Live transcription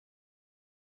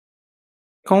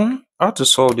Come, how to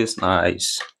solve this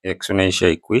nice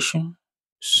exponential equation.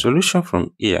 Solution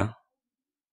from here.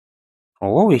 From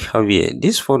what we have here,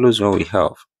 this follows what we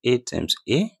have. A times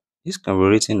A. This can be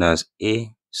written as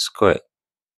A squared.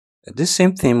 This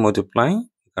same thing multiplying,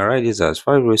 you can write this as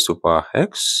 5 raised to power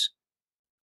x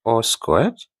all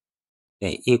squared,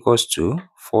 then equals to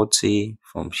 40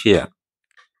 from here.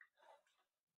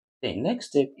 The next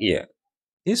step here,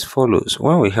 this follows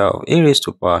when we have A raised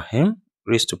to power m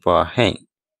raised to power n.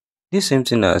 This same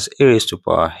thing as A raised to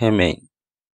power mn.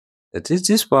 That is,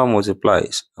 this power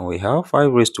multiplies and we have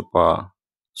 5 raised to power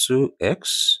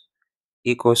 2x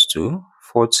equals to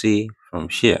 40 from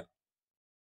here.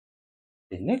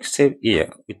 The next step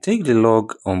here, we take the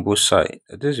log on both sides.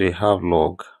 That is, we have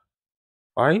log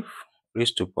 5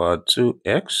 raised to power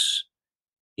 2x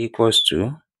equals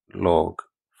to log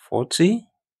 40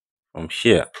 from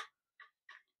here.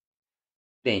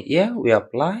 Then here we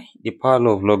apply the power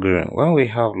law of logarithm when we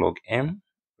have log m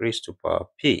raised to power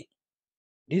p.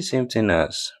 This same thing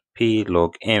as p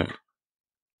log m.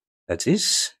 That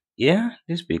is, here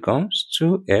this becomes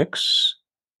 2x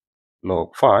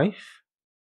log 5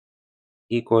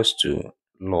 equals to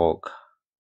log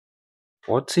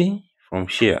 40 from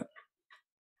here.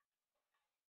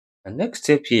 The next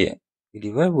step here, we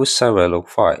divide both sides by log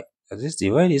 5. That is,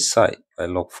 divide this side by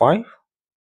log 5.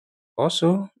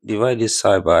 Also, divide this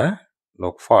side by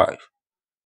log 5.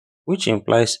 Which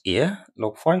implies here,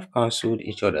 log 5 cancelled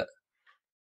each other.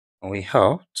 And we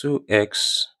have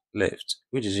 2x left,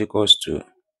 which is equals to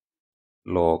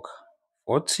log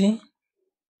 40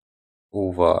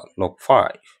 over log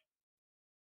 5.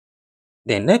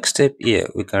 The next step here,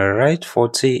 we can write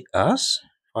 40 as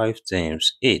 5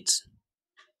 times 8.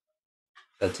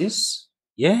 That is,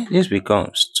 yeah, this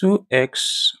becomes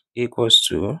 2x equals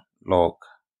to log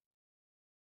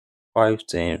 5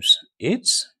 times 8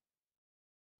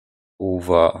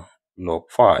 over log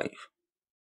 5.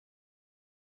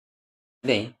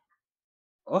 Then,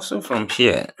 also from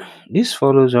here, this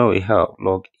follows when we have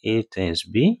log a times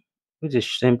b, which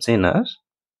is same thing as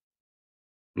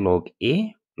log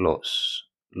a plus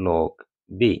log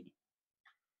b.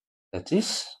 That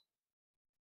is,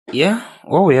 yeah,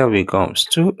 what we have becomes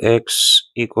 2x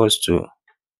equals to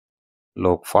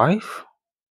log 5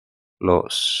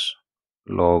 plus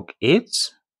log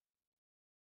 8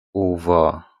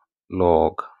 over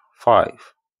log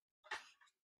 5.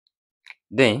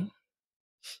 Then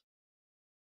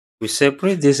we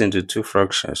separate this into two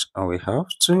fractions and we have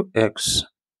 2x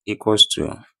equals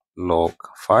to log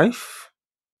 5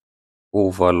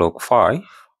 over log 5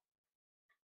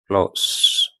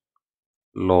 plus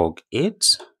log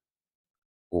 8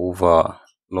 over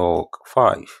log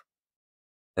 5.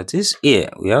 That is, here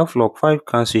we have log 5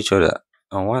 cancel each other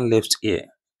and 1 left here,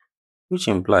 which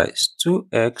implies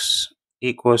 2x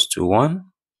equals to 1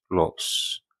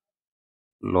 plus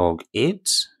log 8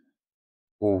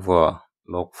 over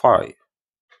log 5.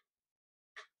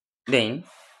 Then,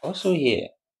 also here,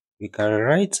 we can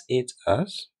write it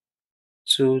as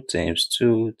 2 times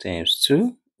 2 times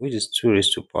 2, which is 2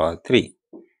 raised to power 3.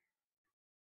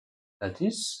 That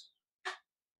is,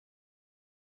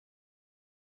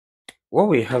 what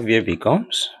we have here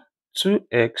becomes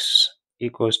 2x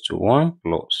equals to 1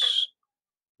 plus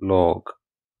log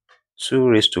 2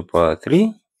 raised to power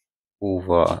 3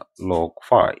 over log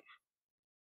 5.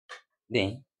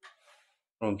 Then,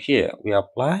 from here, we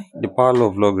apply the power law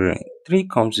of logarithm. 3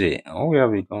 comes here, and what we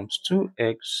have becomes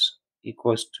 2x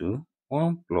equals to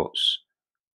 1 plus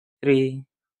 3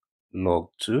 log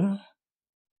 2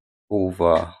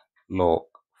 over log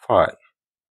 5.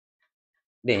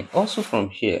 Then, also from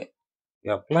here, we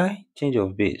apply change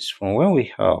of base from when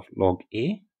we have log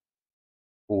a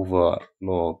over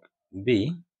log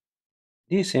b.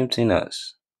 This is same thing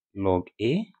as log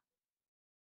a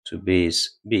to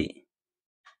base b.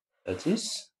 That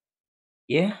is,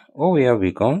 here, what we have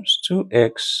becomes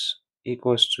 2x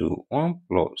equals to 1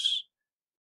 plus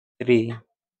 3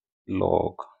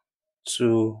 log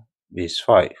 2 base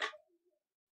 5.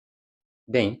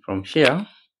 Then, from here,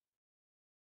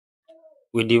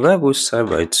 we divide both sides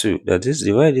by 2. That is,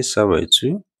 divide this side by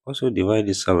 2. Also divide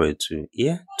this side by 2.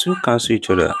 Here, 2 cancel each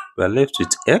other. We are left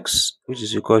with x, which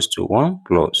is equals to 1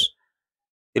 plus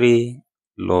 3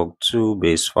 log 2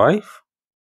 base 5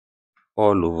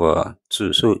 all over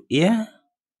 2. So here,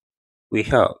 we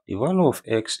have the value of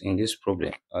x in this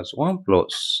problem as 1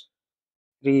 plus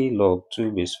 3 log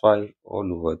 2 base 5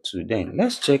 all over 2. Then,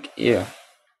 let's check here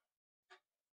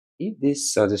if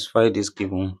this satisfies this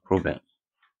given problem.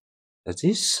 That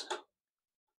is,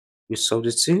 we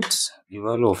substitute the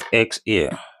value of x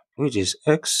here, which is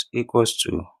x equals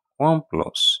to 1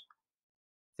 plus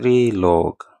 3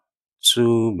 log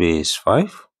 2 base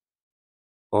 5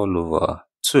 all over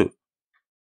 2.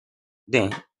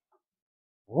 Then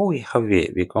what we have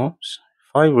here becomes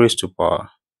 5 raised to power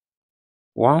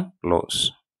 1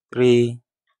 plus 3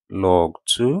 log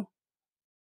 2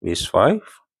 base 5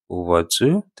 over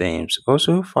 2 times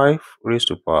also 5 raised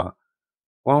to power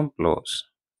 1 plus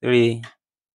 3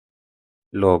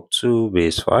 log 2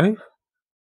 base 5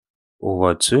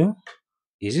 over 2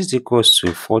 is it equals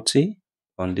to 40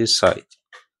 on this side.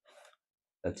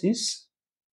 That is,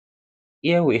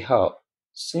 here we have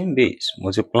same base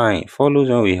multiplying follows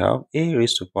when we have a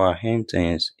raised to power m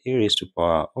times a raised to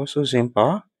power also same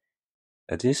power,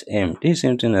 that is m. This is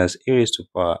same thing as a raised to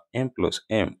power m plus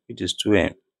m, which is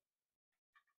 2m.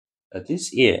 That is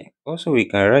here. Also we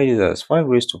can write it as 5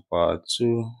 raised to power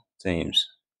 2 times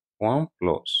 1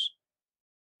 plus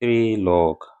 3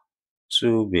 log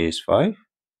 2 base 5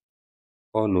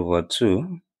 all over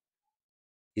 2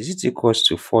 is it equals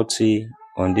to 40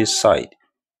 on this side.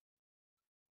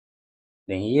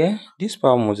 Then here, this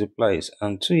power multiplies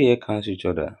and 2 here cancel each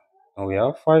other. And we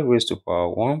have 5 raised to power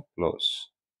 1 plus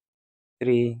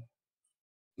 3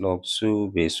 log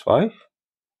 2 base 5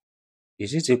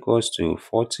 is it equals to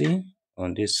 40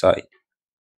 on this side.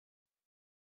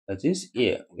 That is,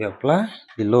 here we apply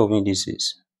the law of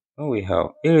indices. When we have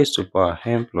a raised to power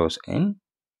m plus n,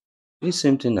 this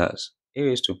same thing as a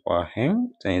raised to power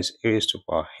m times a raised to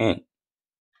power n.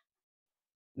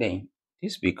 Then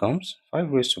this becomes 5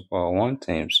 raised to power 1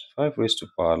 times 5 raised to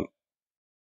power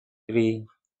 3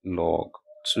 log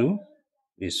 2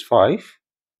 base 5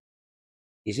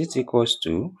 is it equals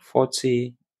to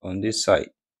 40 on this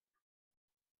side.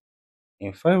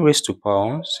 In 5 raised to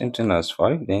power 1, same thing as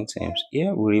 5, then times.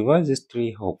 Here we revise this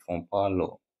 3 up from power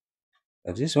law.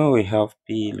 That is when we have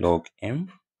p log m,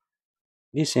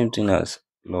 this same thing as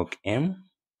log m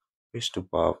raised to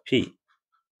power p.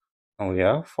 And we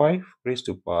have 5 raised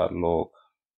to power log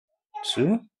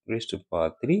 2 raised to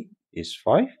power 3 is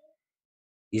 5.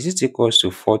 Is it equals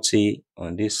to 40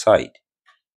 on this side?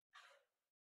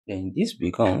 Then this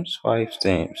becomes 5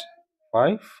 times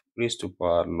 5 raised to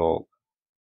power log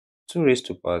 2 raised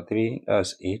to power 3,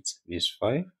 that's 8 base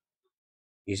 5.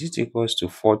 Is it equals to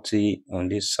 40 on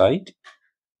this side?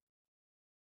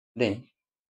 Then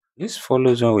this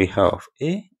follows when we have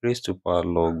a raised to power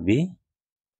log b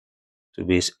to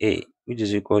base a, which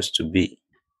is equals to b.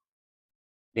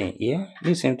 Then here,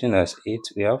 this same thing as 8,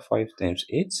 we have 5 times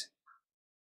 8.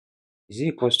 Is it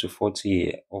equals to 40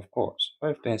 here? Of course,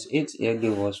 5 times 8 here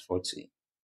gives us 40,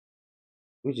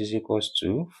 which is equals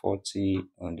to 40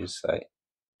 on this side.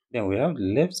 Then we have the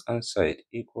left hand side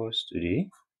equals to the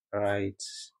right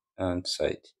hand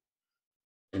side.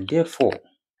 And therefore,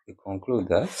 we conclude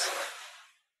that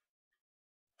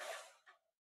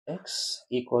x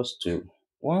equals to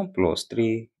 1 plus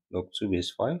 3 log 2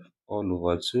 base 5 all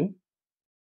over 2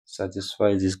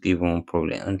 satisfies this given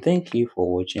problem. And thank you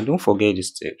for watching. Don't forget these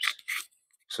steps.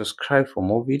 Subscribe for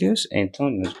more videos and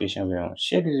turn the notification bell on.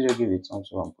 Share this video, give it a thumbs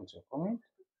up and put your comment.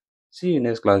 See you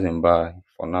next class and bye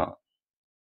for now.